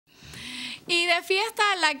Y de fiesta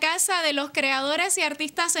la Casa de los Creadores y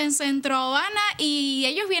Artistas en Centro Habana, y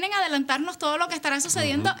ellos vienen a adelantarnos todo lo que estará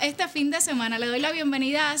sucediendo este fin de semana. Le doy la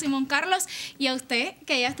bienvenida a Simón Carlos y a usted,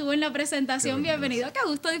 que ya estuvo en la presentación. Bienvenido, qué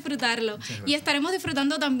gusto disfrutarlo. Y estaremos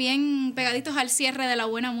disfrutando también pegaditos al cierre de la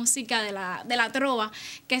buena música de la trova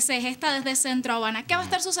que se gesta desde Centro Habana. ¿Qué va a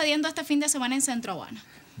estar sucediendo este fin de semana en Centro Habana?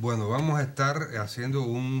 Bueno, vamos a estar haciendo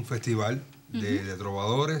un festival de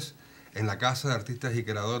trovadores en la Casa de Artistas y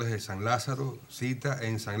Creadores de San Lázaro, cita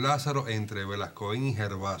en San Lázaro entre Velascoín y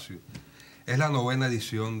Gervasio. Es la 9ª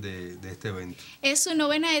edición de este evento. Es su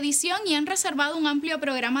 9ª edición y han reservado un amplio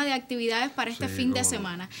programa de actividades para este fin de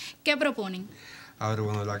semana. ¿Qué proponen? A ver,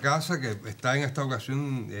 bueno, la casa que está en esta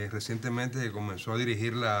ocasión, recientemente comenzó a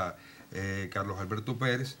dirigirla Carlos Alberto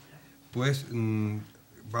Pérez, pues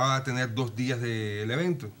va a tener 2 días del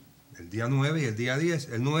evento, el día 9 y el día 10.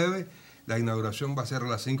 El 9, la inauguración va a ser a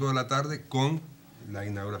las 5 de la tarde con la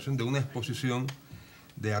inauguración de una exposición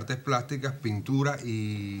de artes plásticas, pintura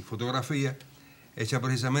y fotografía, hecha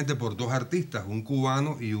precisamente por 2 artistas, un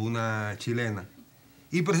cubano y una chilena.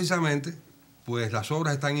 Y precisamente, pues las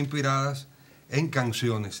obras están inspiradas en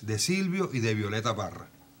canciones de Silvio y de Violeta Parra.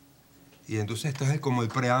 Y entonces esto es como el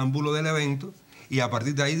preámbulo del evento, y a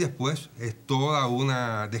partir de ahí después es toda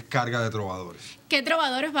una descarga de trovadores. ¿Qué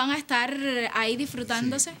trovadores van a estar ahí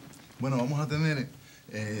disfrutándose? Sí. Bueno, vamos a tener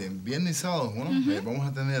viernes y sábado, ¿no? Vamos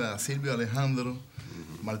a tener a Silvio Alejandro,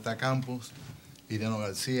 Marta Campos, Ireno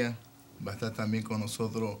García, va a estar también con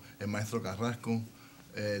nosotros el maestro Carrasco,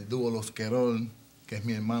 el dúo Los Querol, que es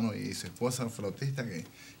mi hermano y su esposa, flautista, que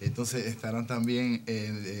entonces estarán también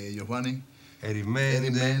Giovanni, Eric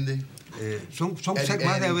Méndez. Son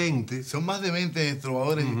más de 20. Son más de 20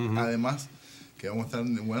 trovadores, además, que vamos a estar,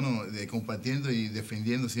 bueno, compartiendo y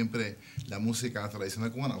defendiendo siempre la música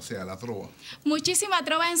tradicional cubana, o sea, la trova. Muchísima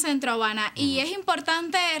trova en Centro Habana. Y es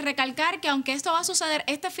importante recalcar que aunque esto va a suceder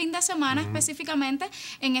este fin de semana específicamente,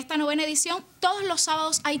 en esta 9ª edición, todos los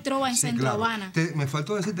sábados hay trova en Centro Habana. Me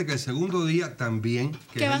faltó decirte que el segundo día también,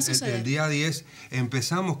 que es el día 10,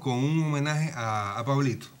 empezamos con un homenaje a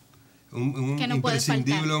Pablito. Un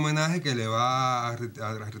imprescindible homenaje que le va a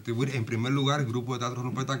retribuir en primer lugar el grupo de teatro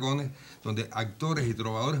Rompetacones, donde actores y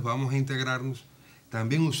trovadores vamos a integrarnos,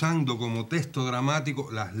 también usando como texto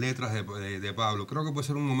dramático las letras de Pablo. Creo que puede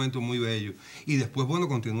ser un momento muy bello. Y después, bueno,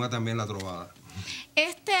 continúa también la trovada.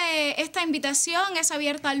 Esta invitación es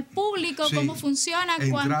abierta al público. Sí. ¿Cómo funciona?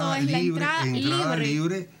 ¿Cuánto es la entrada? Entrada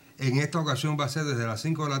libre. En esta ocasión va a ser desde las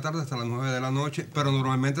 5 de la tarde hasta las 9 de la noche, pero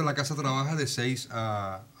normalmente la casa trabaja de 6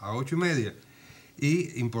 a 8 y media.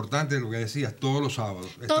 Y importante lo que decías, todos los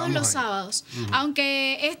sábados. Todos los sábados.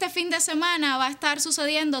 Aunque este fin de semana va a estar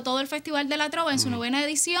sucediendo todo el Festival de la Trova en su 9ª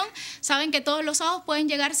edición, saben que todos los sábados pueden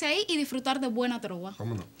llegarse ahí y disfrutar de buena trova.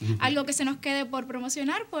 ¿Cómo no? Algo que se nos quede por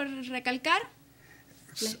promocionar, por recalcar.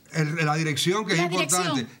 La dirección, que es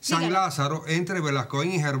importante, San Lázaro, entre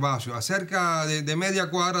Velascoín y Gervasio, a cerca de media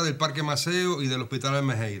cuadra del Parque Maceo y del Hospital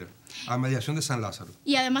Almejeira, a mediación de San Lázaro.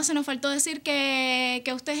 Y además se nos faltó decir que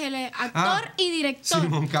usted es el actor y director.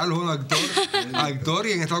 Simón Carlos es un actor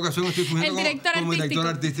y en esta ocasión estoy fungiendo como director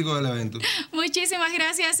artístico del evento. Muchísimas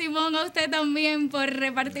gracias, Simón, a usted también por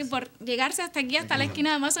llegarse hasta aquí, hasta la esquina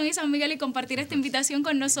de Amazon y San Miguel y compartir esta invitación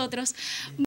con nosotros.